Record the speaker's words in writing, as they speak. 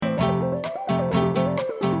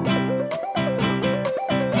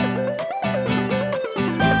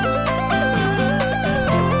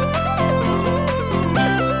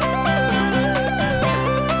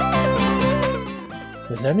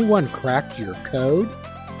anyone cracked your code?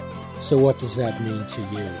 So what does that mean to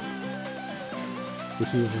you?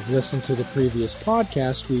 If you've listened to the previous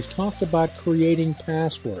podcast, we've talked about creating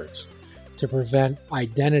passwords to prevent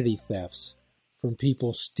identity thefts from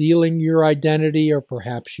people stealing your identity or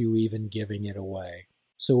perhaps you even giving it away.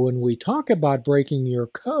 So when we talk about breaking your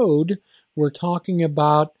code, we're talking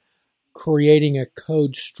about creating a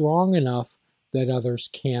code strong enough that others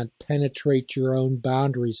can't penetrate your own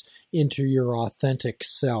boundaries into your authentic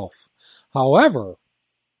self. However,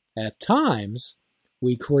 at times,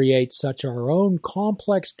 we create such our own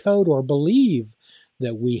complex code or believe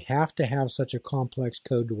that we have to have such a complex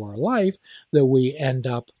code to our life that we end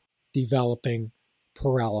up developing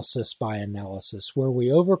paralysis by analysis, where we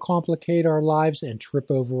overcomplicate our lives and trip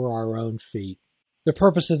over our own feet. The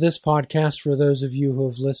purpose of this podcast, for those of you who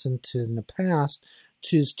have listened to in the past,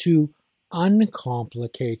 is to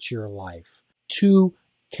uncomplicate your life, to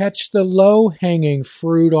catch the low-hanging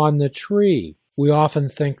fruit on the tree. We often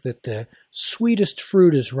think that the sweetest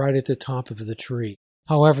fruit is right at the top of the tree.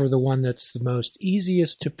 However, the one that's the most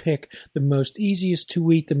easiest to pick, the most easiest to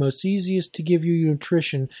eat, the most easiest to give you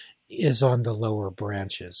nutrition is on the lower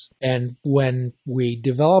branches. And when we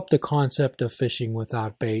developed the concept of fishing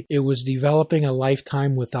without bait, it was developing a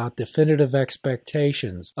lifetime without definitive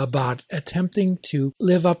expectations, about attempting to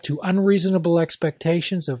live up to unreasonable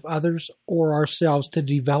expectations of others or ourselves to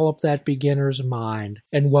develop that beginner's mind.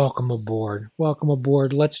 And welcome aboard. Welcome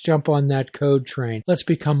aboard. Let's jump on that code train. Let's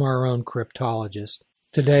become our own cryptologist.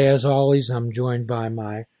 Today, as always, I'm joined by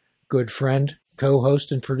my good friend,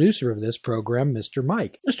 co-host and producer of this program, Mr.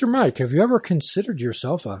 Mike. Mr. Mike, have you ever considered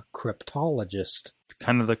yourself a cryptologist?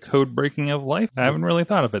 Kind of the code breaking of life? I haven't really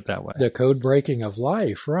thought of it that way. The code breaking of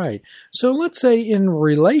life, right. So let's say in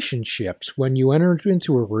relationships, when you enter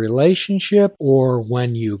into a relationship or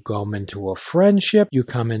when you go into a friendship, you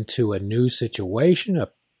come into a new situation, a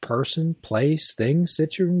person, place, thing,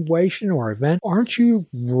 situation, or event, aren't you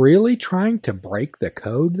really trying to break the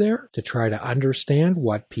code there to try to understand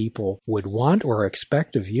what people would want or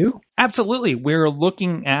expect of you? Absolutely. We're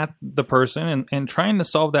looking at the person and trying to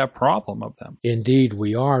solve that problem of them. Indeed,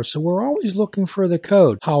 we are. So we're always looking for the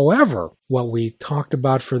code. However, what we talked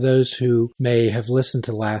about for those who may have listened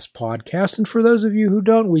to last podcast, and for those of you who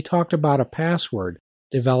don't, we talked about a password.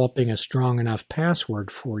 Developing a strong enough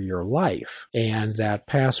password for your life. And that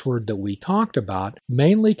password that we talked about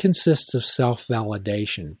mainly consists of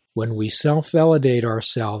self-validation. When we self-validate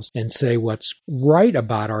ourselves and say what's right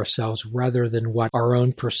about ourselves rather than what our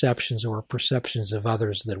own perceptions or perceptions of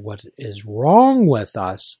others that what is wrong with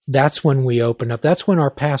us, that's when we open up. That's when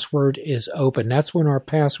our password is open. That's when our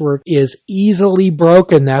password is easily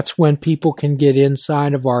broken. That's when people can get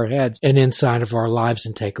inside of our heads and inside of our lives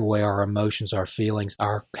and take away our emotions, our feelings,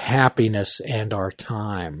 our happiness, and our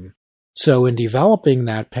time. So in developing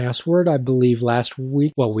that password, I believe last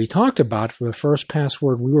week, what we talked about, the first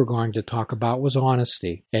password we were going to talk about was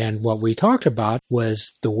honesty. And what we talked about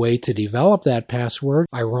was the way to develop that password,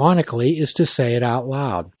 ironically, is to say it out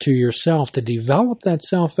loud to yourself, to develop that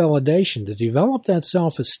self-validation, to develop that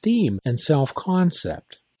self-esteem and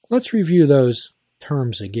self-concept. Let's review those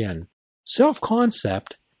terms again.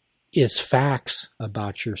 Self-concept is facts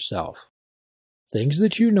about yourself. Things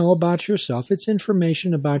that you know about yourself, it's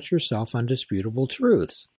information about yourself, undisputable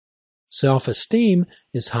truths. Self-esteem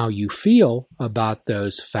is how you feel about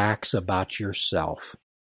those facts about yourself.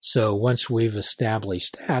 So once we've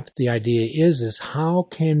established that, the idea is how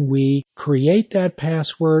can we create that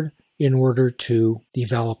password in order to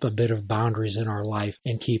develop a bit of boundaries in our life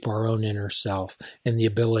and keep our own inner self and the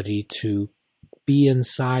ability to be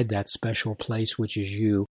inside that special place which is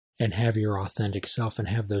you, and have your authentic self and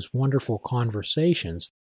have those wonderful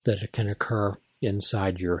conversations that can occur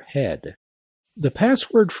inside your head. The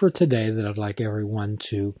password for today that I'd like everyone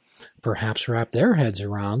to perhaps wrap their heads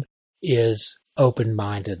around is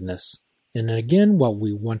open-mindedness. And again, what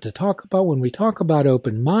we want to talk about when we talk about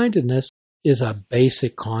open-mindedness is a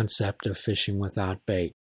basic concept of fishing without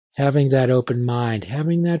bait. Having that open mind,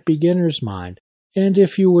 having that beginner's mind. And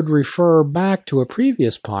if you would refer back to a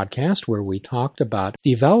previous podcast where we talked about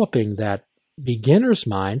developing that beginner's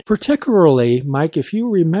mind, particularly, Mike, if you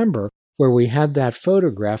remember, where we had that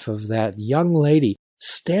photograph of that young lady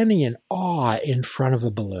standing in awe in front of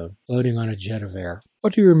a balloon, floating on a jet of air.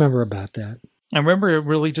 What do you remember about that? I remember it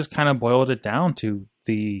really just kind of boiled it down to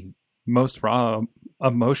the most raw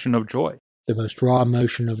emotion of joy. The most raw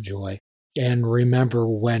emotion of joy. And remember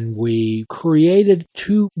when we created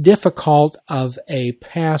too difficult of a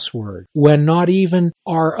password, when not even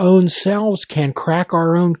our own selves can crack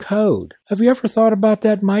our own code. Have you ever thought about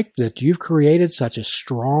that, Mike, that you've created such a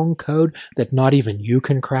strong code that not even you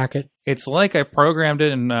can crack it? It's like I programmed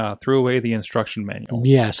it and threw away the instruction manual.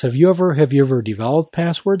 Yes. Have you ever developed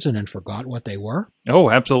passwords and then forgot what they were? Oh,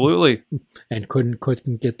 absolutely. And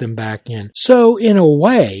couldn't get them back in. So in a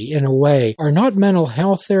way, are not mental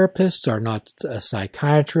health therapists, are not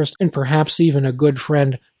psychiatrists, and perhaps even a good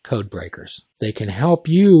friend, code breakers. They can help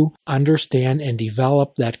you understand and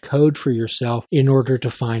develop that code for yourself in order to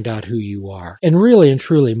find out who you are. And really and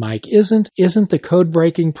truly, Mike, isn't the code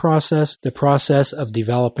breaking process the process of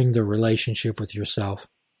developing the relationship with yourself?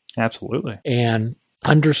 Absolutely. And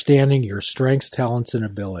understanding your strengths, talents, and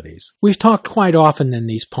abilities. We've talked quite often in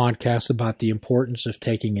these podcasts about the importance of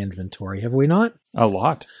taking inventory, have we not? A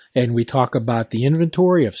lot. And we talk about the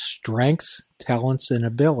inventory of strengths, talents, and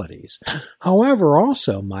abilities. However,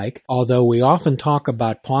 also, Mike, although we often talk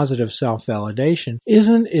about positive self-validation,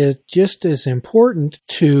 isn't it just as important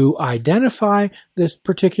to identify the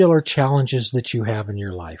particular challenges that you have in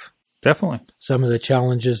your life? Definitely. Some of the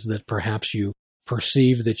challenges that perhaps you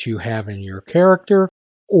perceive that you have in your character,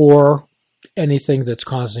 or anything that's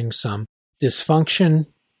causing some dysfunction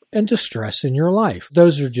and distress in your life.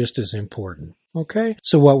 Those are just as important. Okay?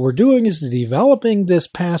 So what we're doing is developing this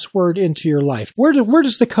password into your life. Where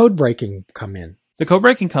does the code breaking come in? The code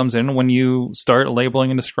breaking comes in when you start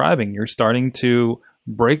labeling and describing. You're starting to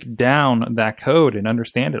break down that code and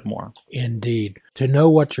understand it more. Indeed. To know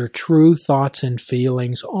what your true thoughts and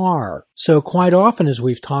feelings are. So quite often, as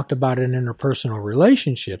we've talked about in interpersonal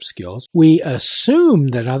relationship skills, we assume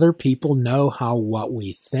that other people know what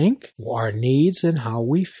we think, our needs, and how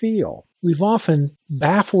we feel. We've often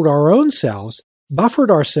buffered ourselves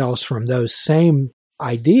from those same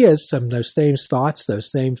ideas, those same thoughts,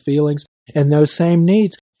 those same feelings, and those same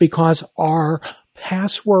needs, because our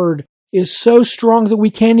password is so strong that we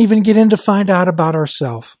can't even get in to find out about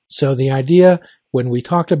ourselves. So the idea, when we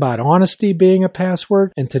talked about honesty being a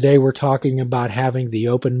password, and today we're talking about having the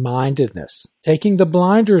open-mindedness, taking the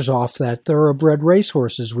blinders off that thoroughbred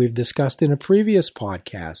racehorses we've discussed in a previous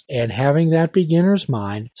podcast, and having that beginner's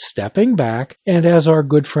mind, stepping back, and as our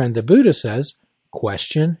good friend the Buddha says,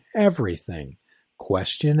 question everything.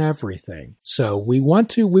 Question everything. So we want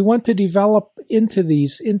to develop into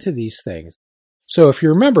these things. So if you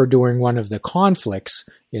remember, during one of the conflicts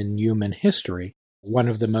in human history, one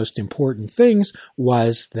of the most important things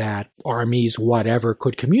was that armies, whatever,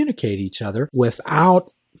 could communicate each other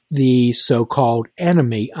without the so-called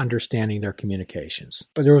enemy understanding their communications.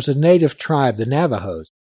 But there was a native tribe, the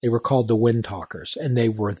Navajos. They were called the Wind Talkers, and they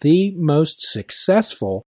were the most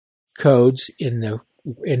successful codes in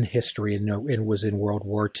history, and was in World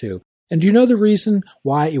War II. And do you know the reason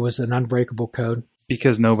why it was an unbreakable code?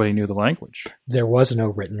 Because nobody knew the language. There was no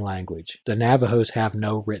written language. The Navajos have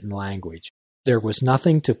no written language. There was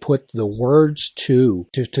nothing to put the words to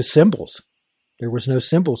symbols. There was no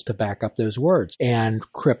symbols to back up those words. And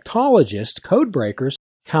cryptologists, code breakers,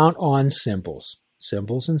 count on symbols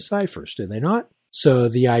and ciphers, do they not? So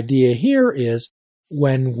the idea here is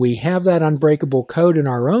when we have that unbreakable code in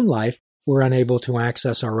our own life, we're unable to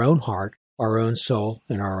access our own heart, our own soul,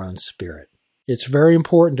 and our own spirit. It's very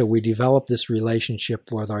important that we develop this relationship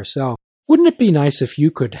with ourselves. Wouldn't it be nice if you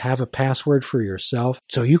could have a password for yourself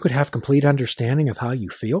so you could have complete understanding of how you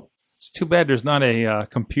feel? It's too bad there's not a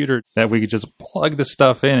computer that we could just plug the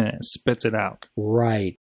stuff in and it spits it out.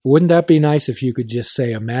 Right. Wouldn't that be nice if you could just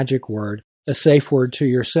say a magic word, a safe word to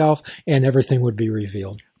yourself, and everything would be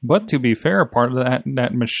revealed? But to be fair, part of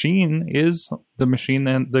that machine is the machine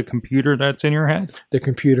and the computer that's in your head. The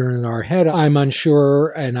computer in our head. I'm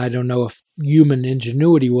unsure, and I don't know if human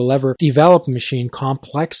ingenuity will ever develop a machine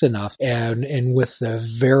complex enough and with the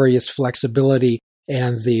various flexibility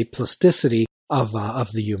and the plasticity of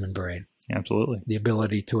the human brain. Absolutely. The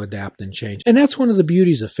ability to adapt and change. And that's one of the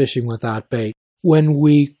beauties of fishing without bait. When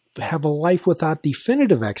we have a life without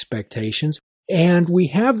definitive expectations, and we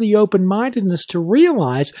have the open-mindedness to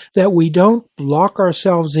realize that we don't lock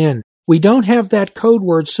ourselves in. We don't have that code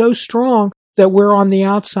word so strong that we're on the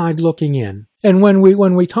outside looking in. And when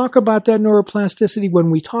we talk about that neuroplasticity,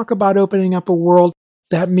 when we talk about opening up a world,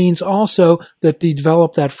 that means also that we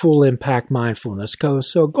develop that full impact mindfulness.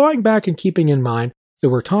 So going back and keeping in mind that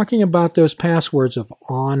we're talking about those passwords of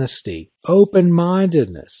honesty,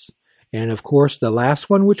 open-mindedness, and of course the last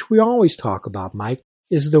one, which we always talk about, Mike,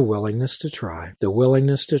 is the willingness to try. The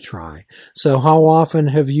willingness to try. So how often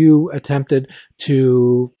have you attempted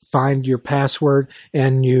to find your password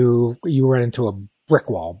and you run into a brick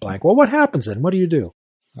wall blank? Well, what happens then? What do you do?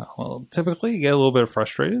 Well, typically you get a little bit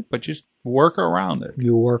frustrated, but you work around it.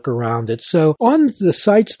 You work around it. So on the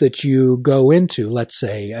sites that you go into, let's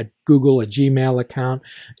say a Google, a Gmail account,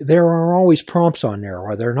 there are always prompts on there,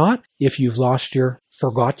 are there not? If you've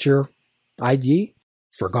forgot your ID,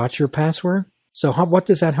 Forgot your password? So what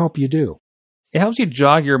does that help you do? It helps you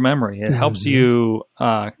jog your memory. It helps you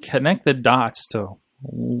connect the dots to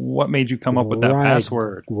what made you come up with that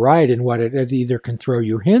password. Right, and what it either can throw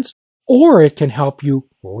you hints or it can help you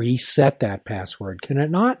reset that password, can it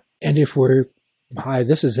not? And if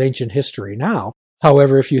this is ancient history now.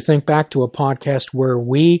 However, if you think back to a podcast where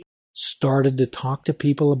we started to talk to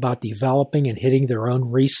people about developing and hitting their own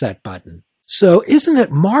reset button. So isn't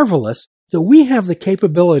it marvelous that we have the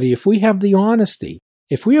capability, if we have the honesty,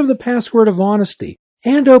 if we have the password of honesty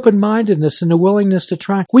and open-mindedness and the willingness to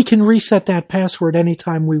try, we can reset that password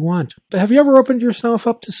anytime we want. Have you ever opened yourself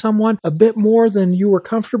up to someone a bit more than you were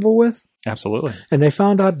comfortable with? Absolutely. And they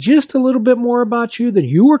found out just a little bit more about you than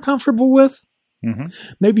you were comfortable with? Mm-hmm.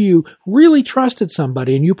 Maybe you really trusted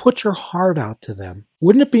somebody and you put your heart out to them.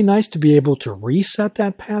 Wouldn't it be nice to be able to reset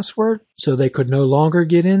that password so they could no longer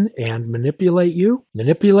get in and manipulate you,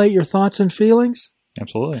 manipulate your thoughts and feelings?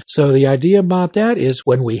 Absolutely. So the idea about that is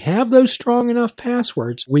when we have those strong enough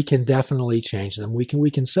passwords, we can definitely change them. We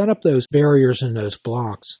can set up those barriers and those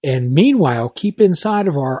blocks. And meanwhile, keep inside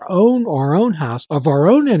of our own house, of our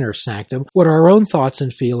own inner sanctum, what our own thoughts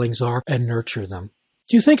and feelings are and nurture them.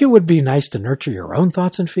 Do you think it would be nice to nurture your own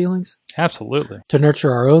thoughts and feelings? Absolutely. To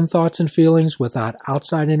nurture our own thoughts and feelings without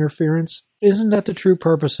outside interference? Isn't that the true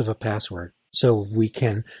purpose of a password? So we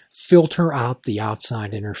can filter out the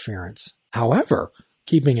outside interference. However,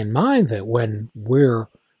 keeping in mind that when we're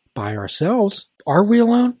by ourselves, are we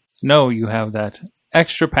alone? No, you have that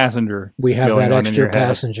extra passenger. We have that extra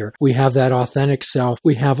passenger. We have that authentic self.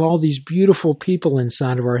 We have all these beautiful people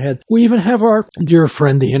inside of our head. We even have our dear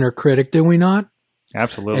friend, the inner critic, do we not?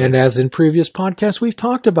 Absolutely. And as in previous podcasts, we've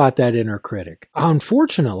talked about that inner critic.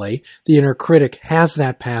 Unfortunately, the inner critic has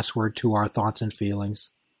that password to our thoughts and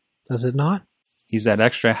feelings. Does it not? He's that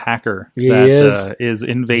extra hacker that is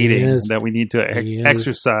invading that we need to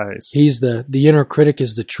exercise. The inner critic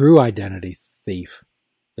is the true identity thief.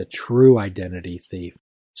 The true identity thief.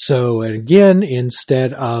 So again,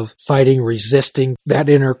 instead of resisting that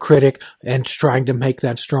inner critic and trying to make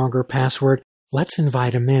that stronger password, let's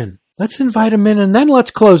invite him in. Let's invite him in and then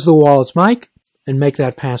let's close the walls, Mike, and make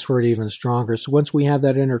that password even stronger. So once we have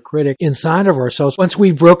that inner critic inside of ourselves, once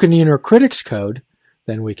we've broken the inner critic's code,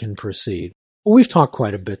 then we can proceed. Well, we've talked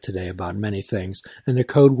quite a bit today about many things, and the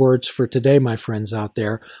code words for today, my friends out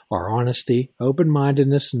there, are honesty,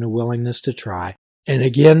 open-mindedness, and the willingness to try. And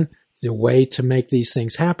again, the way to make these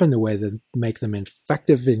things happen, the way to make them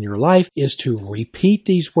effective in your life, is to repeat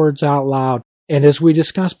these words out loud. And as we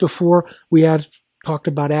discussed before, we had talked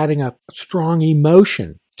about adding a strong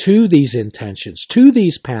emotion to these intentions, to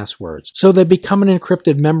these passwords, so they become an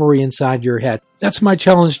encrypted memory inside your head. That's my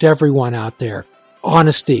challenge to everyone out there.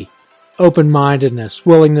 Honesty, open-mindedness,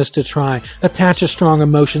 willingness to try, attach a strong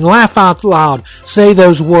emotion, laugh out loud, say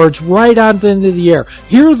those words right out into the air.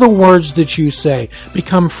 Hear the words that you say.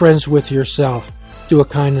 Become friends with yourself. Do a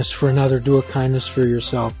kindness for another, do a kindness for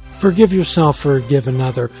yourself. Forgive yourself, forgive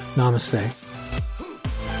another. Namaste.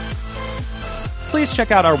 Please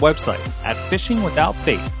check out our website at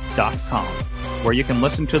fishingwithoutbait.com, where you can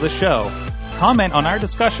listen to the show, comment on our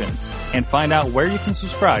discussions, and find out where you can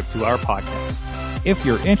subscribe to our podcast. If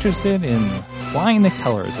you're interested in flying the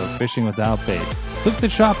colors of Fishing Without Bait, click the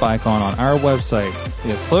shop icon on our website.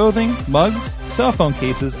 We have clothing, mugs, cell phone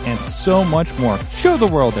cases, and so much more. Show the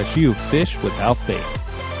world that you fish without bait.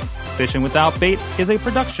 Fishing Without Bait is a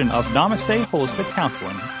production of Namaste Holistic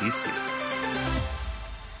Counseling, PC.